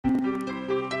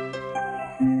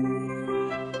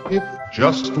If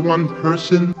just one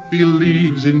person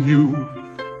believes in you,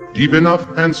 deep enough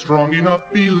and strong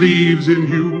enough believes in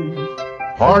you,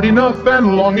 hard enough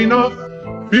and long enough,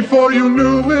 before you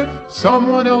knew it,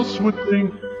 someone else would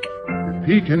think, if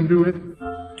he can do it,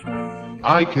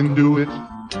 I can do it.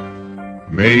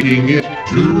 Making it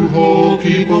two whole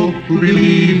people who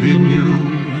believe in you,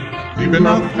 deep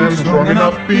enough and strong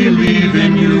enough believe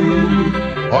in you,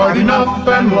 hard enough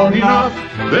and long enough,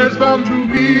 there's bound to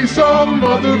be some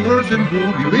other person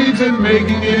who believes in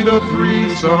making it a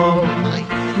threesome,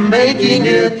 making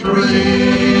it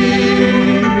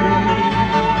three.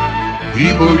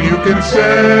 People you can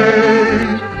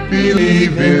say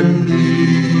believe in me.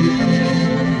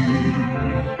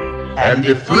 And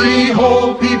if three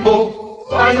whole people,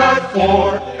 why not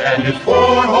four? And if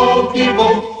four whole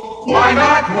people, why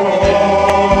not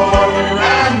more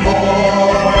and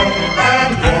more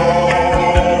and more?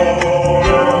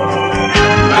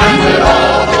 And let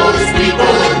all those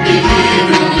people believe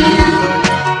in you,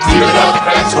 deep enough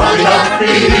and strong enough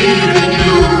believe in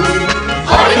you,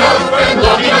 hard enough and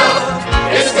long enough,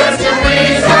 it's just the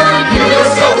reason you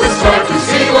yourself will start to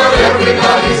see what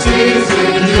everybody sees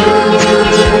in you.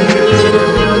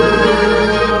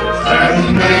 And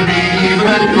maybe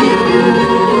even you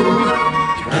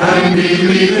can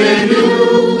believe in you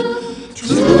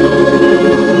too.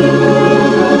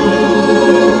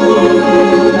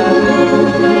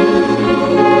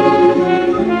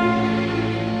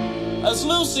 As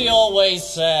Lucy always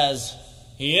says,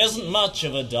 he isn't much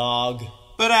of a dog.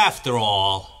 But after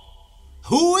all,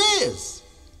 who is?